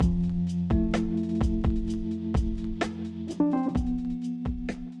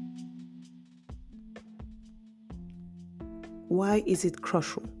why is it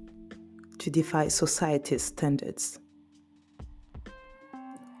crucial to defy society's standards?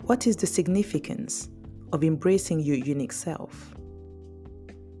 What is the significance of embracing your unique self?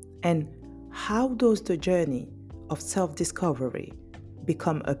 And how does the journey of self-discovery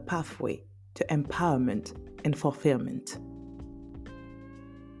become a pathway to empowerment and fulfillment?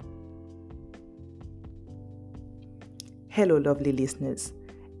 Hello, lovely listeners,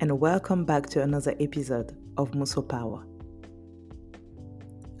 and welcome back to another episode of MusoPower.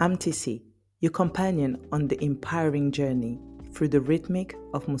 I'm TC, your companion on the empowering journey through the rhythmic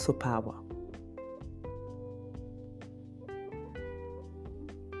of MusoPower.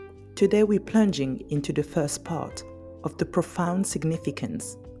 Today we're plunging into the first part of the profound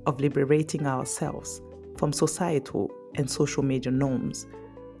significance of liberating ourselves from societal and social media norms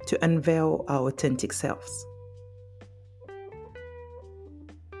to unveil our authentic selves.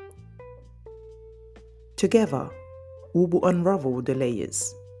 Together, we will unravel the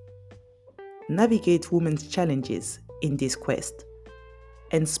layers, navigate women's challenges in this quest,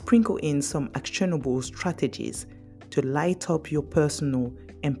 and sprinkle in some actionable strategies to light up your personal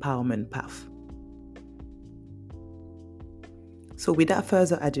empowerment path. So without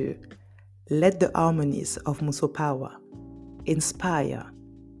further ado, let the harmonies of MusoPower inspire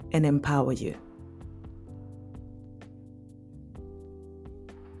and empower you.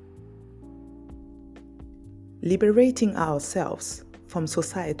 Liberating ourselves from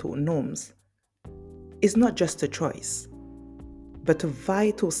societal norms is not just a choice, but a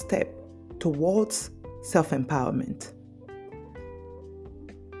vital step towards self-empowerment.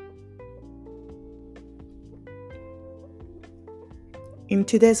 In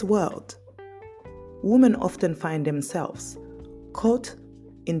today's world, women often find themselves caught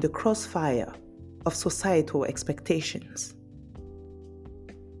in the crossfire of societal expectations.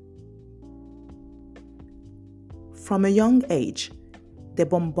 From a young age, they're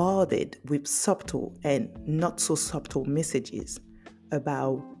bombarded with subtle and not so subtle messages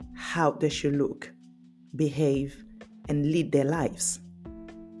about how they should look, behave, and lead their lives.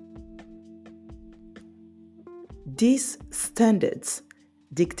 These standards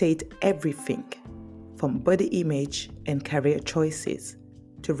dictate everything from body image and career choices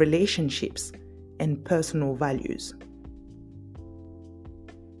to relationships and personal values.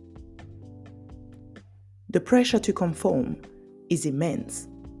 The pressure to conform is immense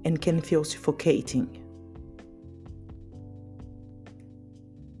and can feel suffocating.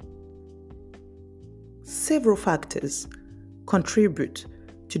 Several factors contribute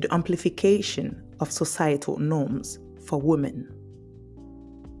to the amplification of societal norms for women.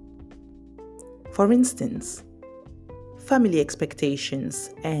 For instance, family expectations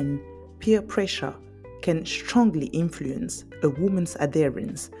and peer pressure can strongly influence a woman's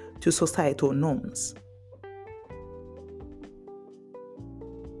adherence to societal norms.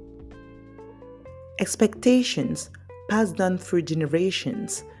 Expectations passed down through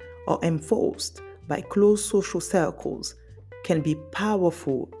generations or enforced by close social circles can be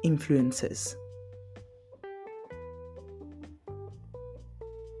powerful influences.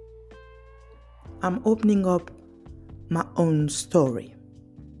 I'm opening up my own story,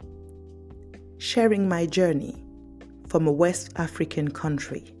 sharing my journey from a West African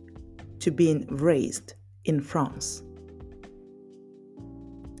country to being raised in France.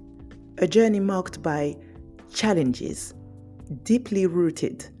 A journey marked by challenges deeply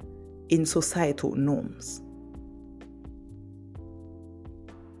rooted in societal norms.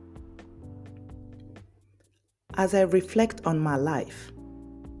 As I reflect on my life,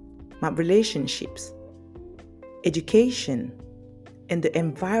 my relationships, education, and the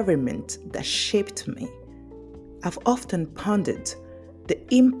environment that shaped me, I've often pondered the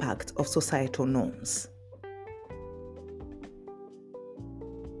impact of societal norms.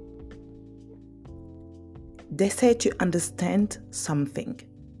 They say to understand something,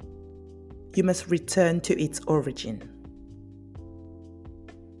 you must return to its origin.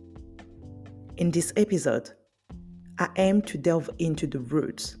 In this episode, I aim to delve into the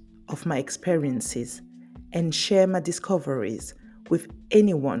roots of my experiences and share my discoveries with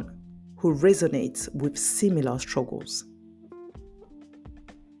anyone who resonates with similar struggles.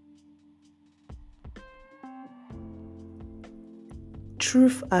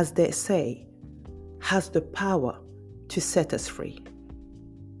 Truth, as they say, has the power to set us free.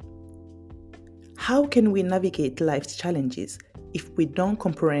 How can we navigate life's challenges if we don't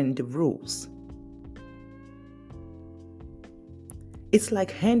comprehend the rules? It's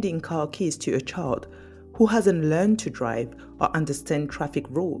like handing car keys to a child who hasn't learned to drive or understand traffic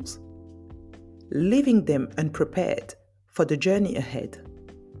rules, leaving them unprepared for the journey ahead.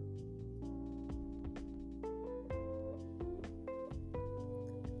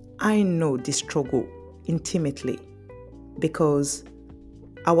 I know this struggle intimately because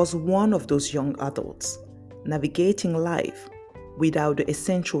I was one of those young adults navigating life without the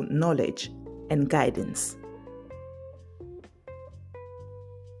essential knowledge and guidance.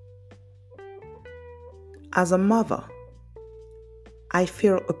 As a mother, I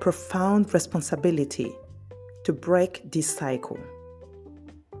feel a profound responsibility to break this cycle.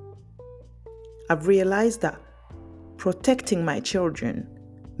 I've realized that protecting my children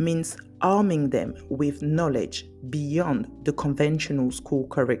means arming them with knowledge beyond the conventional school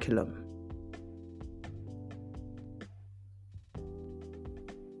curriculum.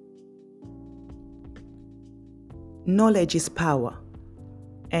 Knowledge is power,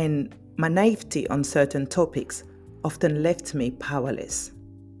 and my naivety on certain topics often left me powerless.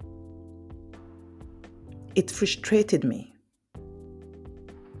 It frustrated me.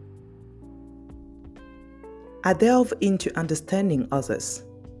 I delve into understanding others,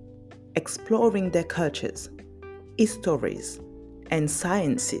 exploring their cultures, histories, and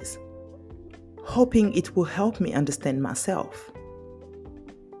sciences, hoping it will help me understand myself.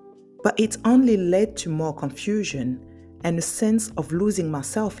 But it only led to more confusion and a sense of losing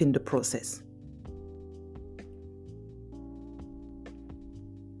myself in the process.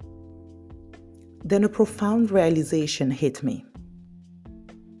 Then a profound realization hit me.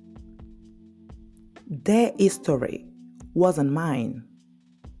 Their history wasn't mine.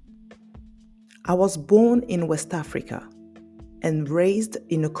 I was born in West Africa and raised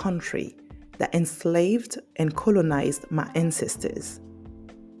in a country that enslaved and colonized my ancestors.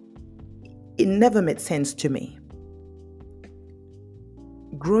 It never made sense to me.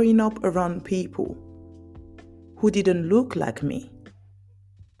 Growing up around people who didn't look like me,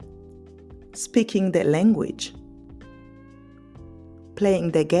 speaking their language,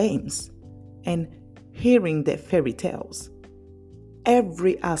 playing their games, and hearing their fairy tales,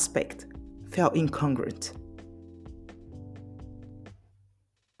 every aspect felt incongruent.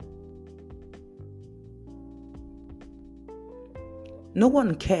 No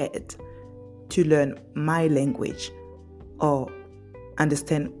one cared to learn my language or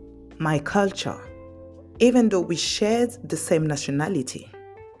understand my culture, even though we shared the same nationality.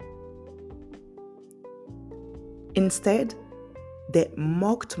 Instead, they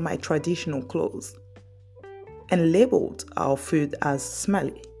mocked my traditional clothes and labeled our food as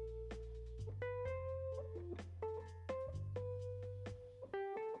smelly.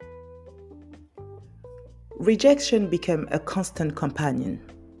 Rejection became a constant companion.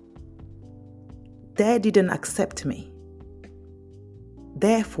 They didn't accept me.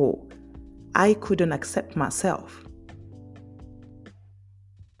 Therefore, I couldn't accept myself.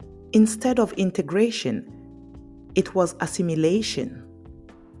 Instead of integration, it was assimilation.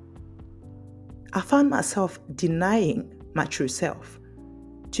 I found myself denying my true self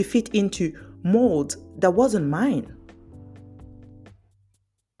to fit into mold that wasn't mine.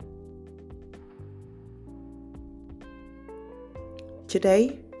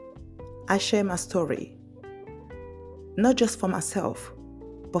 Today, I share my story, not just for myself,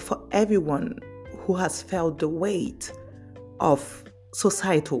 but for everyone who has felt the weight of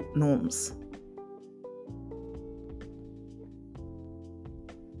societal norms.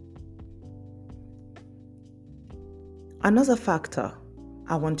 Another factor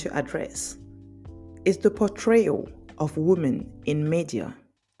I want to address is the portrayal of women in media,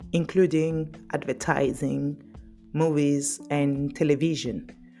 including advertising, movies, and television,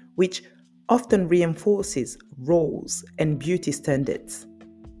 which often reinforces roles and beauty standards.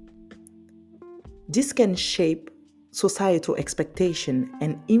 This can shape societal expectation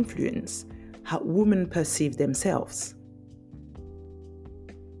and influence how women perceive themselves.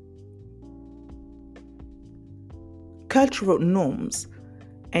 Cultural norms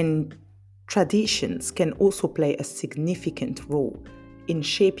and traditions can also play a significant role in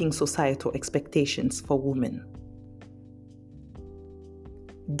shaping societal expectations for women.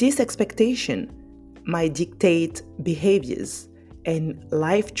 This expectation might dictate behaviors and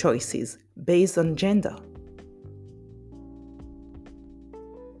life choices based on gender.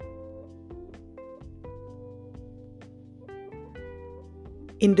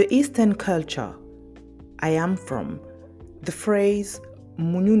 In the Eastern culture I am from, the phrase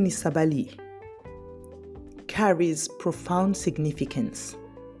 "Munu ni sabali" carries profound significance.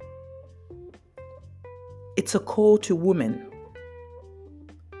 It's a call to women,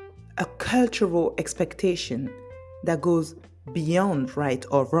 a cultural expectation that goes beyond right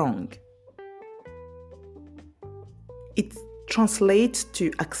or wrong. It translates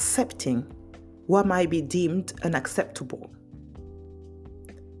to accepting what might be deemed unacceptable,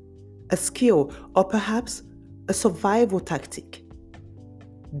 a skill or perhaps a survival tactic,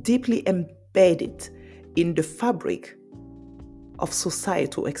 deeply embedded in the fabric of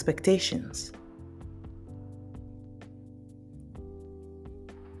societal expectations.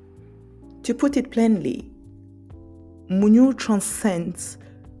 To put it plainly, Munu transcends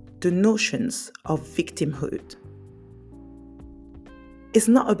the notions of victimhood. It's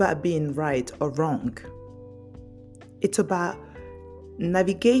not about being right or wrong. It's about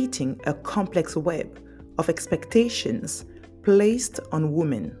navigating a complex web of expectations placed on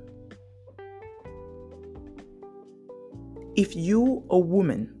women. If you, a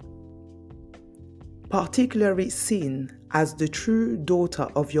woman, particularly seen as the true daughter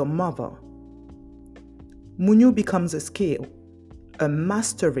of your mother, Munu becomes a skill, a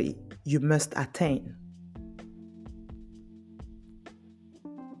mastery you must attain.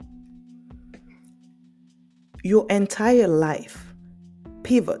 Your entire life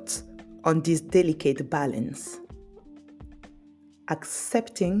pivots on this delicate balance,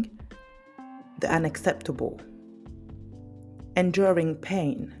 accepting the unacceptable, enduring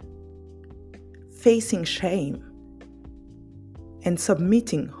pain, facing shame, and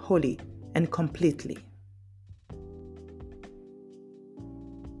submitting wholly and completely.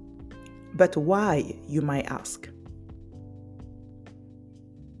 But why, you might ask?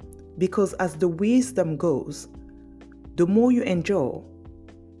 Because as the wisdom goes, the more you endure,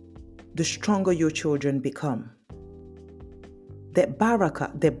 the stronger your children become. The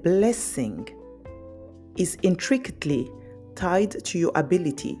baraka, the blessing, is intricately tied to your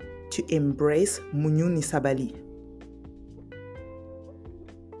ability to embrace Munyuni Sabali.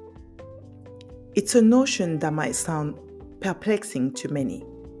 It's a notion that might sound perplexing to many,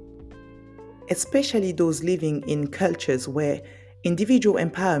 especially those living in cultures where individual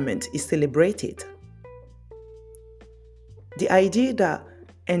empowerment is celebrated. The idea that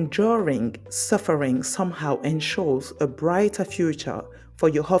enduring suffering somehow ensures a brighter future for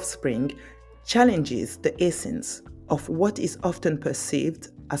your offspring challenges the essence of what is often perceived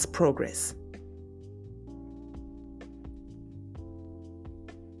as progress.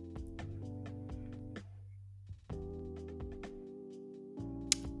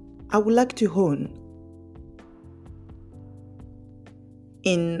 I would like to hone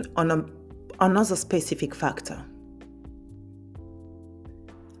in on another specific factor.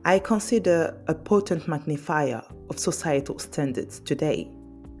 I consider a potent magnifier of societal standards today.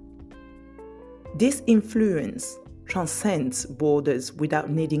 This influence transcends borders without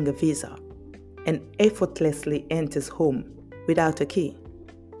needing a visa and effortlessly enters home without a key.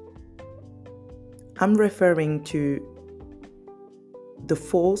 I'm referring to the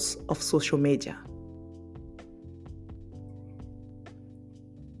force of social media.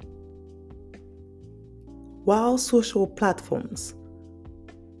 While social platforms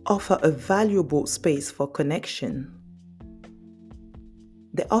offer a valuable space for connection,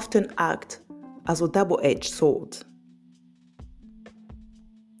 they often act as a double-edged sword.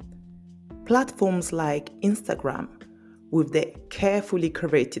 Platforms like Instagram, with their carefully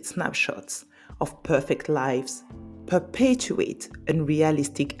curated snapshots of perfect lives, perpetuate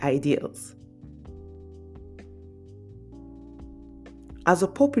unrealistic ideals. As a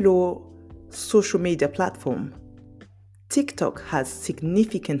popular social media platform, TikTok has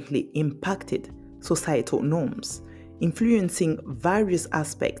significantly impacted societal norms, influencing various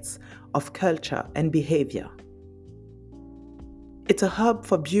aspects of culture and behavior. It's a hub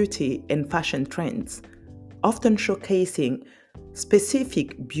for beauty and fashion trends, often showcasing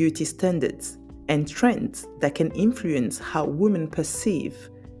specific beauty standards and trends that can influence how women perceive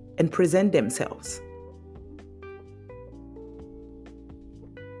and present themselves.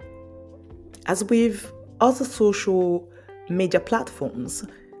 As with other social media platforms,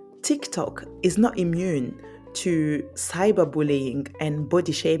 TikTok is not immune to cyberbullying and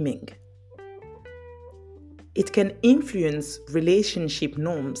body shaming. It can influence relationship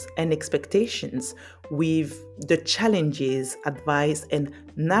norms and expectations with the challenges, advice, and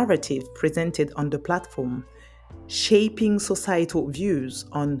narrative presented on the platform, shaping societal views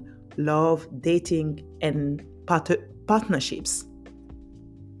on love, dating, and partnerships.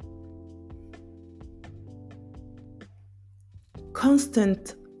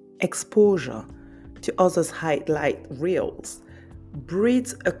 Constant exposure to others' highlight reels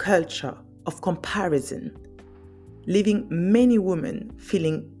breeds a culture of comparison, leaving many women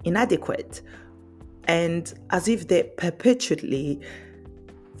feeling inadequate and as if they're perpetually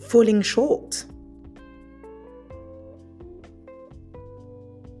falling short.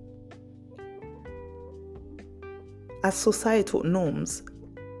 As societal norms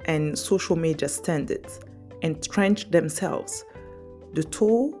and social media standards entrench themselves, the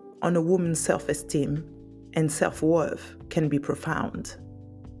toll on a woman's self-esteem and self-worth can be profound.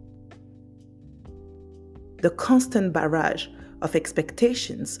 The constant barrage of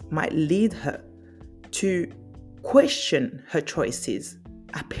expectations might lead her to question her choices,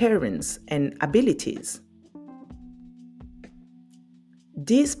 appearance, and abilities.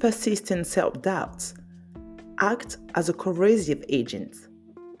 These persistent self-doubts act as a corrosive agent,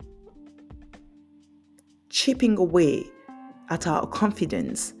 chipping away at our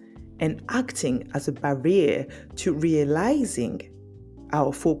confidence and acting as a barrier to realizing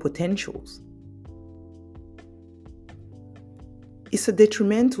our full potentials. It's a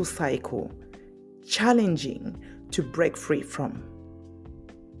detrimental cycle, challenging to break free from.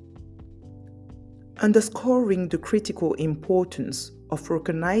 Underscoring the critical importance of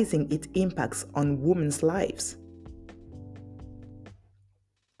recognizing its impacts on women's lives.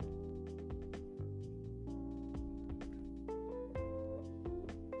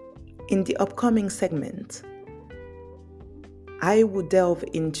 In the upcoming segment, I will delve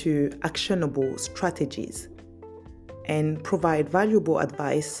into actionable strategies and provide valuable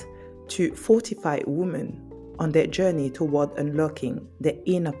advice to fortify women on their journey toward unlocking their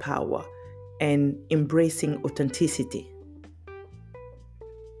inner power and embracing authenticity.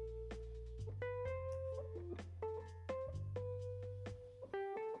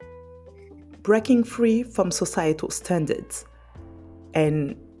 Breaking free from societal standards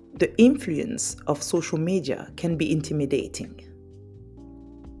and the influence of social media can be intimidating.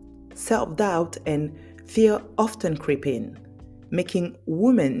 Self-doubt and fear often creep in, making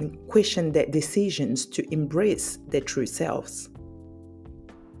women question their decisions to embrace their true selves.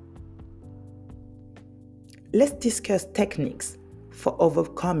 Let's discuss techniques for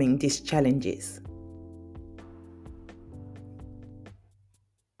overcoming these challenges.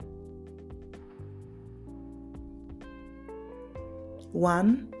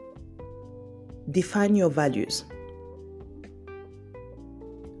 One, define your values.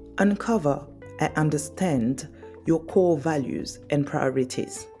 Uncover and understand your core values and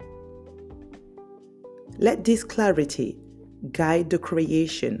priorities. Let this clarity guide the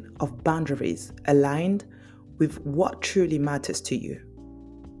creation of boundaries aligned with what truly matters to you.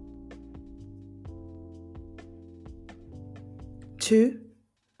 2.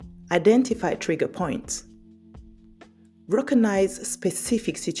 Identify trigger points. Recognize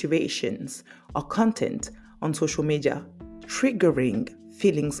specific situations or content on social media triggering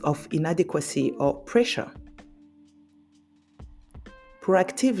feelings of inadequacy or pressure.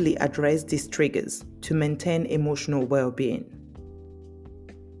 Proactively address these triggers to maintain emotional well-being.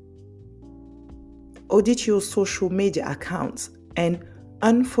 Audit your social media accounts and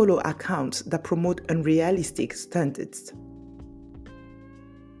unfollow accounts that promote unrealistic standards.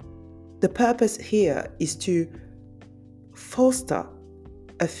 The purpose here is to foster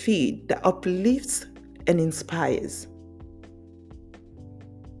a feed that uplifts and inspires.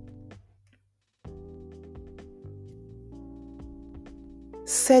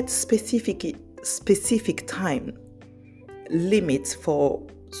 Set specific time limits for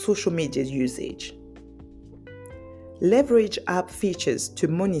social media usage. Leverage app features to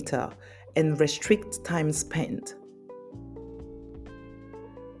monitor and restrict time spent.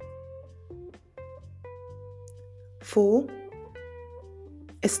 Four,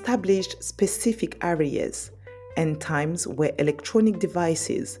 establish specific areas and times where electronic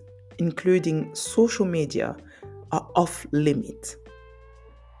devices, including social media, are off limit.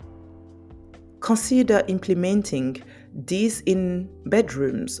 Consider implementing these in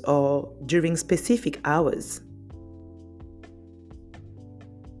bedrooms or during specific hours.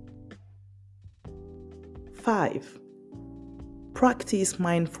 5. Practice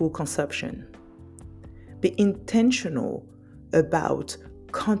mindful consumption. Be intentional about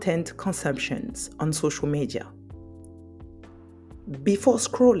content consumptions on social media. Before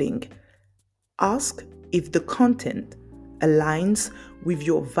scrolling, ask if the content aligns with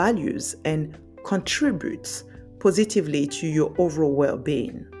your values and contributes positively to your overall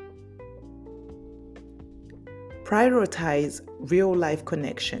well-being. Prioritize real-life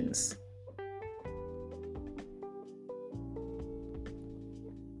connections.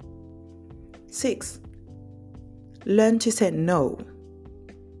 6. Learn to say no.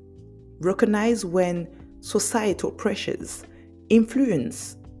 Recognize when societal pressures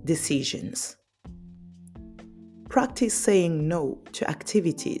influence decisions. Practice saying no to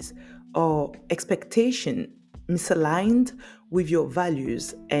activities or expectations misaligned with your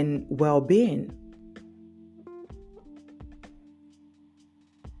values and well-being.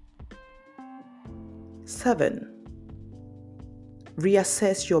 7.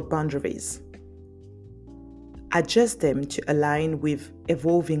 Reassess your boundaries. Adjust them to align with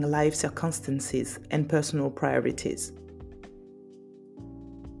evolving life circumstances and personal priorities.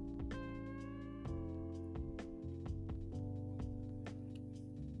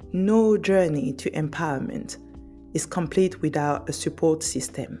 No journey to empowerment is complete without a support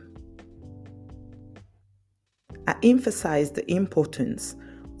system. I emphasize the importance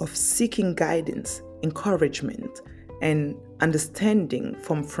of seeking guidance, encouragement, and understanding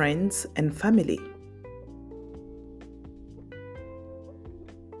from friends and family.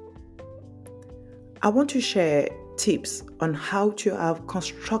 I want to share tips on how to have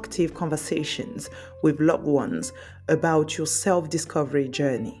constructive conversations with loved ones about your self-discovery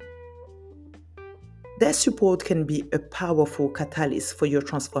journey. Their support can be a powerful catalyst for your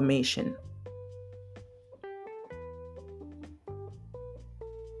transformation.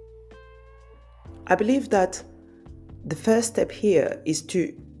 I believe that the first step here is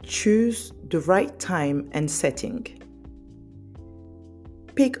to choose the right time and setting.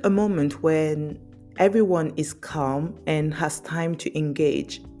 Pick a moment when everyone is calm and has time to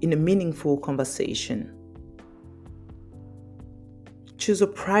engage in a meaningful conversation. Choose a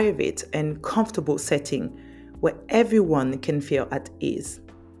private and comfortable setting where everyone can feel at ease.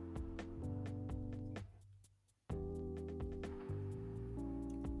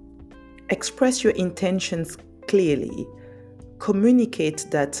 Express your intentions clearly. Communicate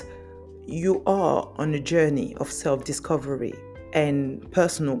that you are on a journey of self-discovery and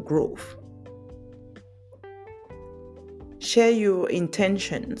personal growth. Share your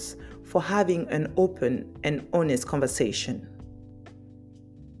intentions for having an open and honest conversation.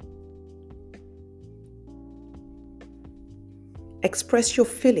 Express your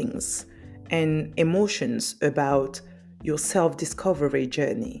feelings and emotions about your self-discovery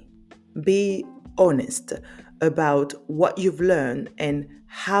journey. Be honest about what you've learned and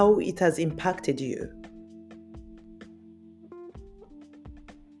how it has impacted you.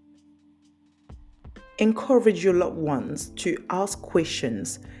 Encourage your loved ones to ask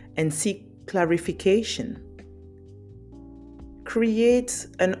questions and seek clarification. Create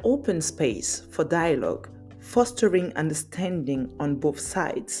an open space for dialogue, fostering understanding on both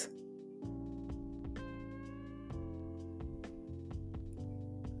sides.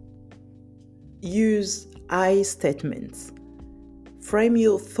 Use I statements. Frame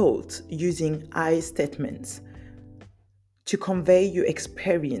your thoughts using I statements to convey your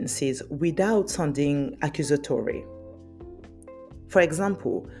experiences without sounding accusatory. For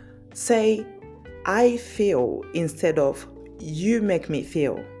example, say, I feel instead of you make me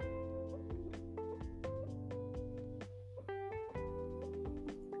feel.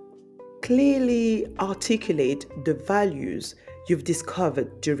 Clearly articulate the values you've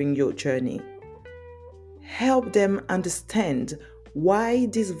discovered during your journey. Help them understand why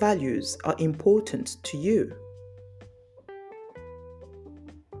these values are important to you.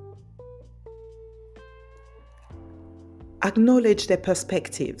 Acknowledge their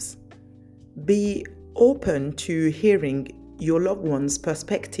perspectives. Be open to hearing your loved ones'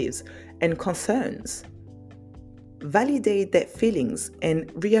 perspectives and concerns. Validate their feelings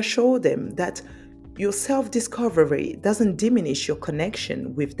and reassure them that your self-discovery doesn't diminish your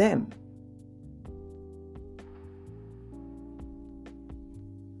connection with them.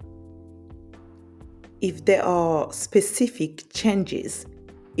 If there are specific changes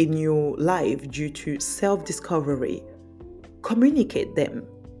in your life due to self-discovery, communicate them.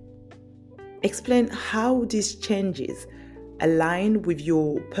 Explain how these changes align with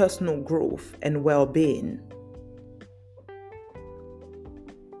your personal growth and well-being.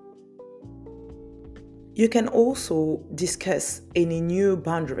 You can also discuss any new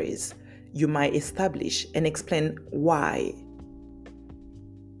boundaries you might establish and explain why.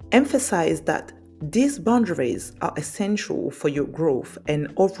 Emphasize that these boundaries are essential for your growth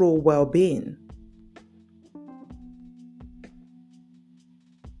and overall well-being.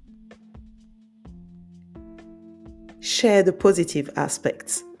 Share the positive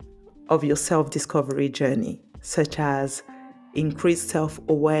aspects of your self-discovery journey, such as increased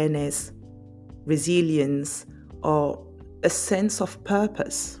self-awareness, resilience, or a sense of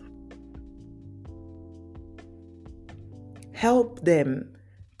purpose. Help them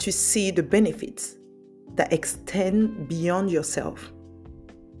to see the benefits that extend beyond yourself.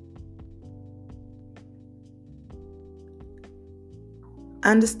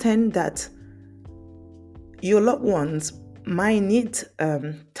 Understand that your loved ones might need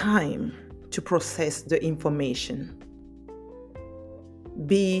time to process the information.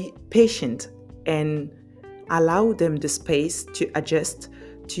 Be patient and allow them the space to adjust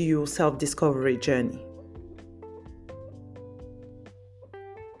to your self-discovery journey.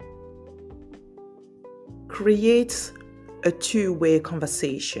 Create a two-way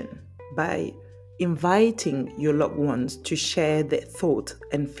conversation by inviting your loved ones to share their thoughts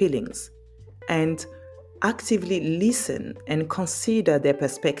and feelings and Actively listen and consider their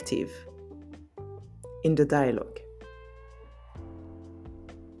perspective in the dialogue.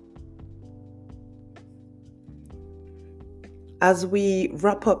 As we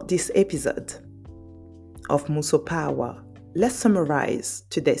wrap up this episode of MusoPower, let's summarize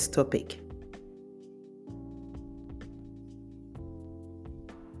today's topic.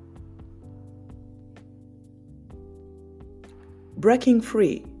 Breaking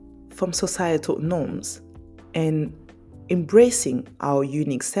free from societal norms and embracing our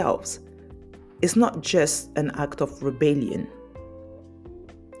unique selves is not just an act of rebellion.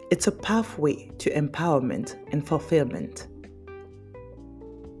 It's a pathway to empowerment and fulfillment.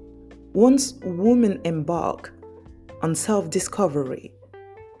 Once women embark on self-discovery,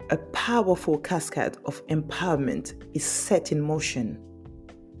 a powerful cascade of empowerment is set in motion.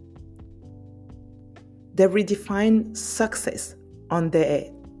 They redefine success on their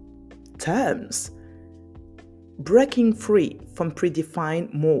terms, breaking free from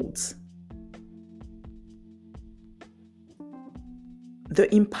predefined molds. The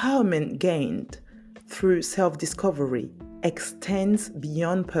empowerment gained through self-discovery extends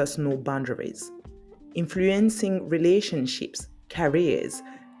beyond personal boundaries, influencing relationships, careers,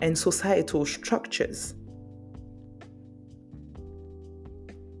 and societal structures.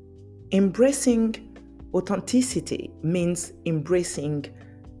 Embracing authenticity means embracing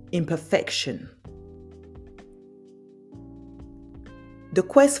imperfection. The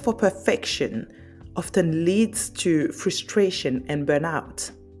quest for perfection often leads to frustration and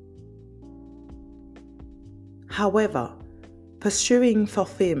burnout. However, pursuing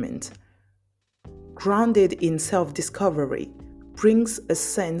fulfillment, grounded in self-discovery, brings a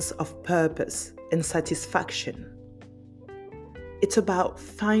sense of purpose and satisfaction. It's about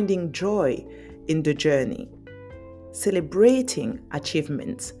finding joy in the journey, celebrating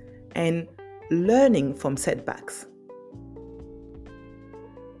achievements, and learning from setbacks.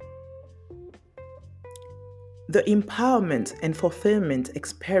 The empowerment and fulfillment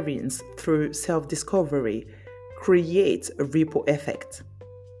experience through self-discovery creates a ripple effect.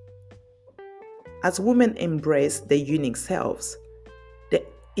 As women embrace their unique selves, they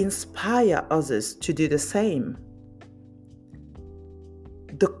inspire others to do the same.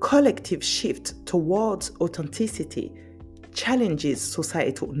 The collective shift towards authenticity challenges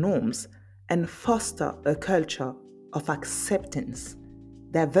societal norms and fosters a culture of acceptance,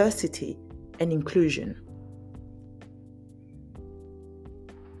 diversity, and inclusion.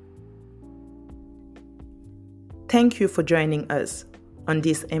 Thank you for joining us on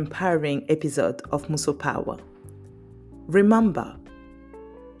this empowering episode of MusoPower. Remember,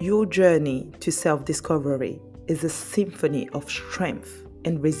 your journey to self-discovery is a symphony of strength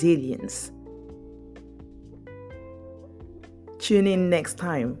and resilience. Tune in next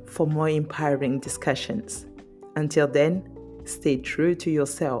time for more empowering discussions. Until then, stay true to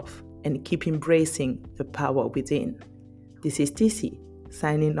yourself and keep embracing the power within. This is TC,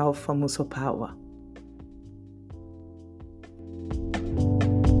 signing off for MusoPower.